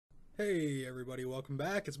Hey everybody, welcome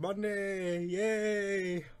back. It's Monday.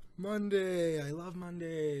 Yay! Monday. I love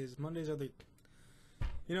Mondays. Mondays are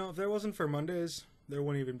if there wasn't for Mondays, there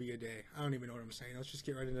wouldn't even be a day. I don't even know what I'm saying. Let's just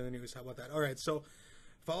get right into the news. How about that? Alright, so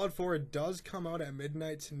Fallout 4 does come out at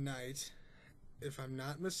midnight tonight, if I'm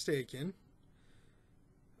not mistaken.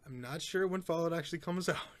 I'm not sure when Fallout actually comes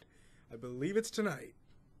out. I believe it's tonight.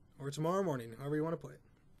 Or tomorrow morning, however you want to play it.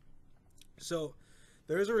 So,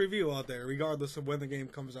 there's a review out there, regardless of when the game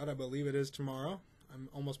comes out. I believe it is tomorrow. I'm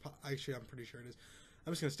pretty sure it is.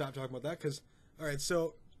 I'm just going to stop talking about that because, alright,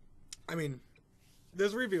 so,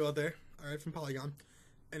 there's a review out there, alright, from Polygon,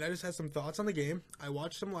 and I just had some thoughts on the game. I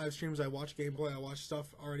watched some live streams, I watched gameplay, I watched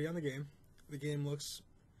stuff already on the game. The game looks,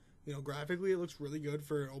 graphically it looks really good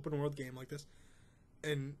for an open world game like this.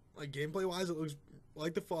 And, gameplay wise, it looks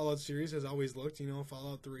like the Fallout series has always looked,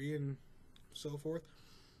 Fallout 3 and so forth.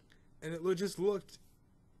 And it just looked,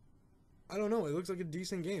 I don't know, it looks like a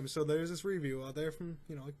decent game. So there's this review out there from,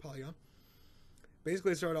 Polygon.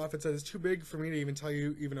 Basically, it started off, it says, it's too big for me to even tell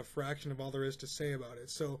you even a fraction of all there is to say about it.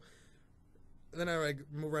 So then I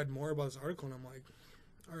read more about this article, and I'm like,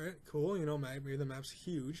 alright, cool, maybe the map's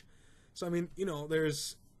huge. So,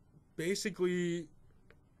 there's basically,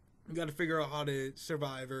 you gotta figure out how to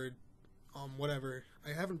survive or whatever.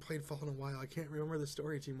 I haven't played Fallout in a while, I can't remember the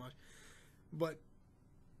story too much. But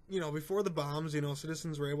before the bombs,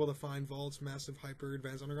 citizens were able to find vaults, massive, hyper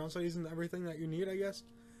advanced underground studies, and everything that you need, I guess.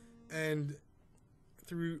 And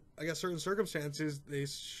through, I guess, certain circumstances, they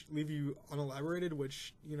leave you unelaborated,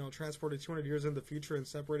 which, transported 200 years into the future and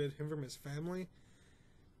separated him from his family.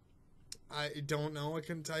 I don't know, I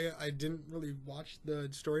couldn't tell you. I didn't really watch the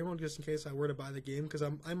story mode just in case I were to buy the game, because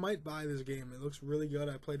I might buy this game. It looks really good.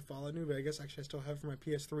 I played Fallout New Vegas. Actually, I still have it for my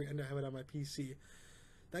PS3, and I have it on my PC.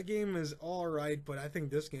 That game is alright, but I think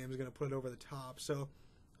this game is going to put it over the top. So,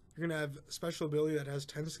 you're going to have a special ability that has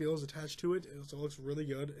 10 skills attached to it. So it looks really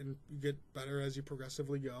good, and you get better as you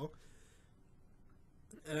progressively go.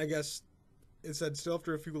 And I guess it said still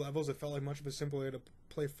after a few levels, it felt like much of a simple way to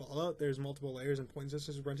play Fallout. There's multiple layers and point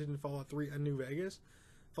systems rented in Fallout 3 and New Vegas.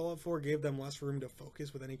 Fallout 4 gave them less room to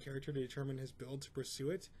focus with any character to determine his build to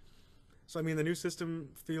pursue it. So, the new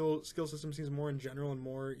skill system seems more in general and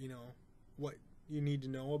more, what you need to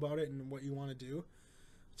know about it and what you want to do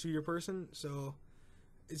to your person. So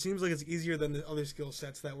it seems like it's easier than the other skill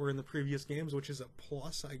sets that were in the previous games, which is a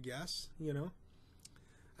plus, I guess.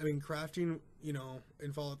 Crafting,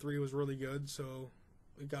 in Fallout 3 was really good, so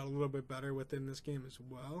it got a little bit better within this game as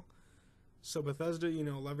well. So Bethesda,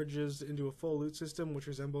 leverages into a full loot system, which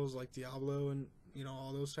resembles like Diablo and,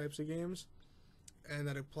 all those types of games. And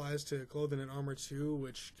that applies to clothing and armor too,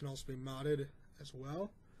 which can also be modded as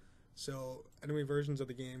well. So, enemy versions of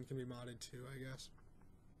the game can be modded too, I guess.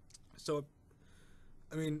 So,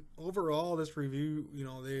 overall, this review,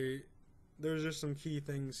 there's just some key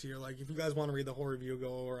things here. Like, if you guys want to read the whole review,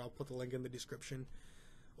 go over. I'll put the link in the description.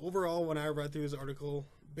 Overall, when I read through this article,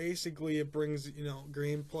 basically it brings,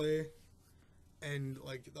 gameplay and,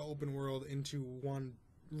 the open world into one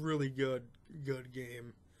really good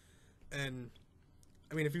game. And,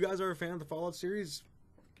 if you guys are a fan of the Fallout series,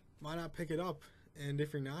 why not pick it up? And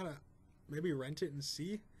if you're not, maybe rent it and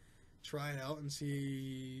try it out and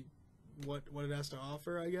see what it has to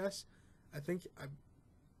offer, I guess. I think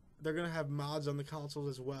they're going to have mods on the consoles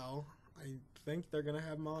as well. I think they're going to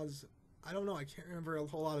have mods. I don't know. I can't remember a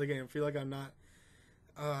whole lot of the game. I feel like I'm not.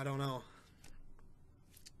 I don't know.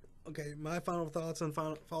 Okay, my final thoughts on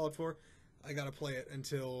Fallout 4. I got to play it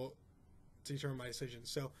to determine my decision.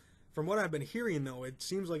 So, from what I've been hearing, though, it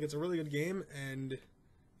seems like it's a really good game, and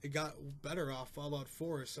it got better off Fallout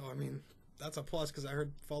 4, so that's a plus, because I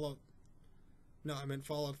heard Fallout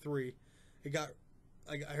 3.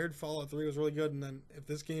 I heard Fallout 3 was really good, and then if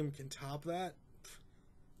this game can top that,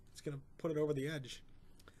 it's going to put it over the edge.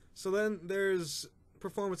 So then there's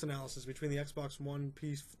performance analysis between the Xbox One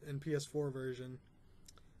and PS4 version.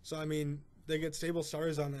 So, they get stable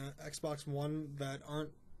stars on the Xbox One that aren't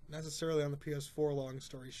necessarily on the PS4, long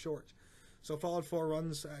story short. So Fallout 4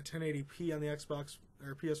 runs at 1080p on the Xbox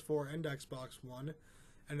or PS4 and Xbox One,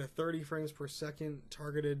 and a 30 frames per second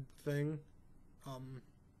targeted thing.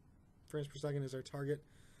 Frames per second is our target.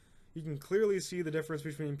 You can clearly see the difference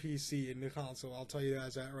between PC and the console. I'll tell you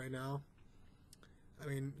guys that right now.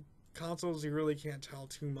 Consoles you really can't tell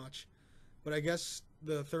too much, but I guess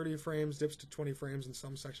the 30 frames dips to 20 frames in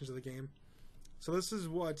some sections of the game. So this is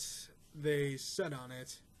what they said on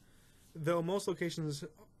it. Though most locations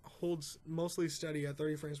holds mostly steady at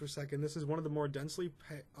 30 frames per second, this is one of the more densely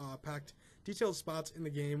packed, detailed spots in the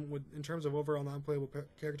game in terms of overall non-playable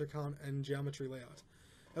character count and geometry layout.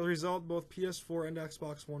 As a result, both PS4 and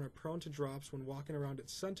Xbox One are prone to drops when walking around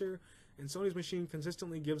its center, and Sony's machine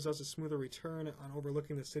consistently gives us a smoother return on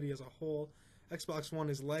overlooking the city as a whole. Xbox One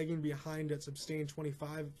is lagging behind at sustained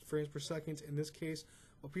 25 frames per second in this case,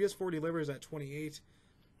 while PS4 delivers at 28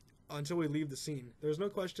 until we leave the scene. There is no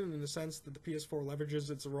question in the sense that the PS4 leverages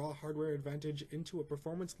its raw hardware advantage into a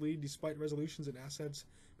performance lead despite resolutions and assets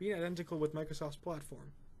being identical with Microsoft's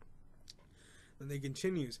platform. Then they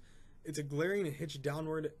continues. It's a glaring hitch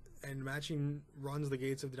downward, and matching runs the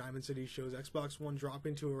gates of the Diamond City shows Xbox One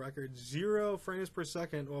dropping to a record 0 frames per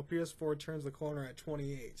second, while PS4 turns the corner at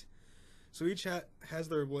 28. So each has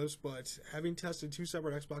their blips, but having tested two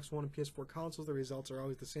separate Xbox One and PS4 consoles, the results are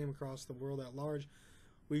always the same across the world at large.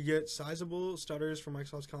 We get sizable stutters from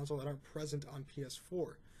Microsoft's console that aren't present on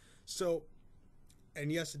PS4. So, and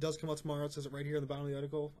yes, it does come out tomorrow. It says it right here in the bottom of the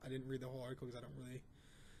article. I didn't read the whole article because I don't really...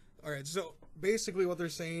 Alright, so basically what they're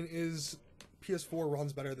saying is PS4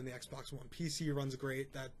 runs better than the Xbox One. PC runs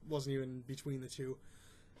great. That wasn't even between the two.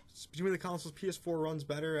 Between the consoles, PS4 runs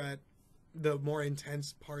better at the more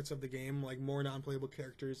intense parts of the game, like more non-playable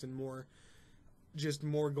characters and more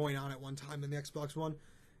going on at one time than the Xbox One.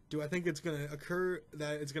 Do I think it's going to occur,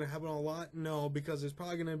 that it's going to happen a lot? No, because there's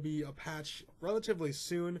probably going to be a patch relatively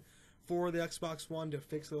soon for the Xbox One to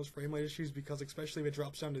fix those frame rate issues, because especially if it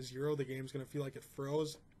drops down to 0, the game's going to feel like it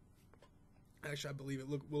froze. Actually, I believe it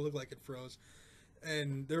will look like it froze.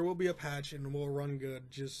 And there will be a patch and will run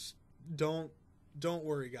good. Just don't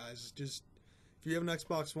worry, guys. Just, if you have an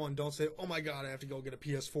Xbox One, don't say, oh my god, I have to go get a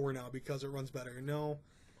PS4 now because it runs better. No,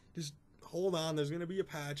 just hold on. There's going to be a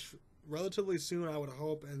patch relatively soon, I would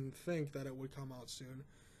hope and think that it would come out soon.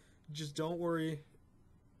 Just don't worry.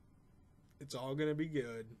 It's all going to be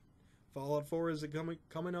good. Fallout 4 is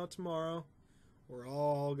coming out tomorrow. We're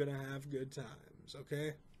all going to have good times,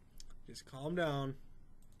 okay? Just calm down.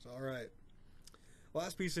 It's alright.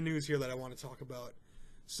 Last piece of news here that I want to talk about.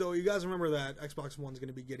 So you guys remember that Xbox One's going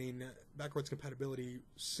to be getting backwards compatibility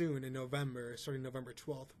soon in November, starting November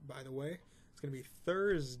 12th, by the way. It's going to be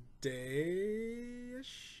Thursday-ish?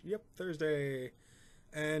 Yep, Thursday.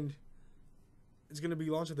 And it's going to be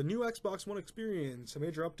launching the new Xbox One experience, a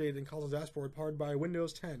major update in console dashboard powered by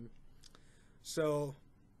Windows 10. So,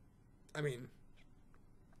 I mean,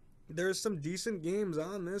 there's some decent games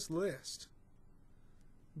on this list.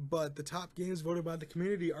 But the top games voted by the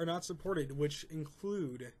community are not supported, which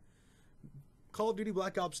include Call of Duty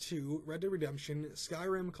Black Ops 2, Red Dead Redemption,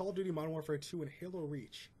 Skyrim, Call of Duty Modern Warfare 2, and Halo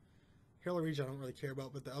Reach. Halo Reach I don't really care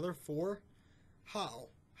about, but the other four? How?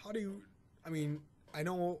 How do you... I mean, I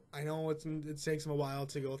know it takes them a while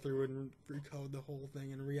to go through and recode the whole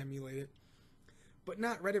thing and re-emulate it. But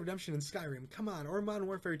not Red Dead Redemption and Skyrim. Come on, or Modern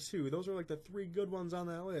Warfare 2. Those are like the 3 good ones on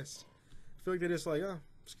that list. I feel like they're just like, oh,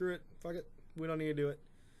 screw it, fuck it, we don't need to do it.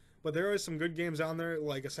 But there are some good games on there,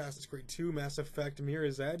 like Assassin's Creed 2, Mass Effect,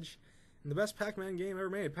 Mirror's Edge, and the best Pac-Man game ever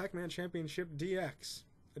made, Pac-Man Championship DX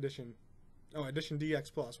Edition. Oh, Edition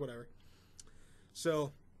DX Plus, whatever.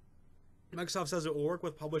 So, Microsoft says it will work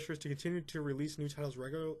with publishers to continue to release new titles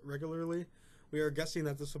regularly. We are guessing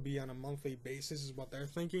that this will be on a monthly basis, is what they're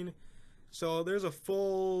thinking. So, there's a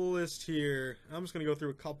full list here. I'm just going to go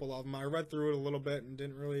through a couple of them. I read through it a little bit and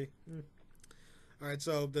didn't really... Alright,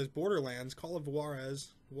 so there's Borderlands, Call of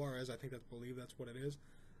Juarez, I think believe that's what it is.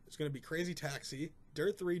 It's going to be Crazy Taxi,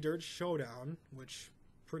 Dirt 3 Dirt Showdown, which,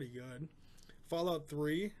 pretty good. Fallout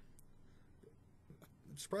 3.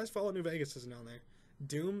 I'm surprised Fallout New Vegas isn't on there.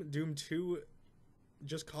 Doom 2,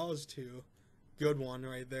 Just Cause 2. Good one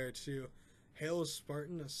right there, too. Halo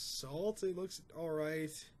Spartan Assault, it looks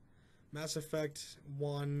alright. Mass Effect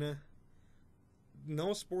 1.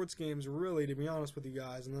 No sports games, really, to be honest with you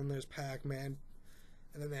guys. And then there's Pac-Man.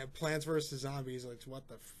 And then they have Plants vs. Zombies. Like, what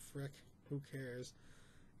the frick? Who cares?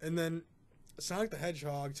 And then Sonic the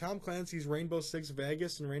Hedgehog, Tom Clancy's Rainbow Six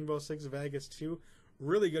Vegas and Rainbow Six Vegas 2.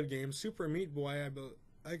 Really good game. Super Meat Boy,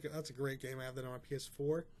 that's a great game. I have that on my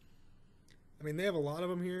PS4. I mean, they have a lot of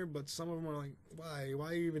them here, but some of them are like, why? Why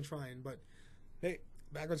are you even trying? But, hey,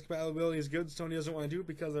 backwards compatibility is good. Sony doesn't want to do it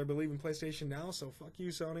because they believe in PlayStation Now, so fuck you,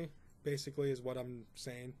 Sony. Basically is what I'm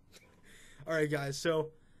saying. Alright, guys, so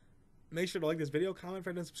make sure to like this video, comment,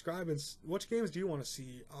 friend, and subscribe. And which games do you want to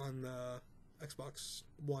see on the Xbox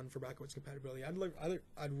One for backwards compatibility? I'd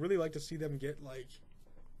really like to see them get, like,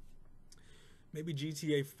 maybe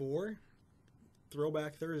GTA 4,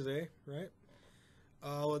 Throwback Thursday, right?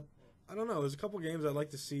 I don't know. There's a couple games I'd like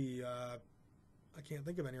to see. I can't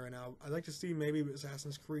think of any right now. I'd like to see maybe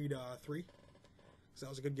Assassin's Creed 3, because that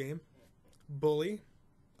was a good game. Bully.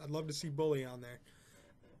 I'd love to see Bully on there.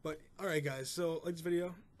 But, alright, guys. So, like this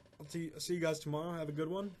video. I'll see you guys tomorrow. Have a good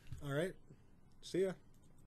one. Alright. See ya.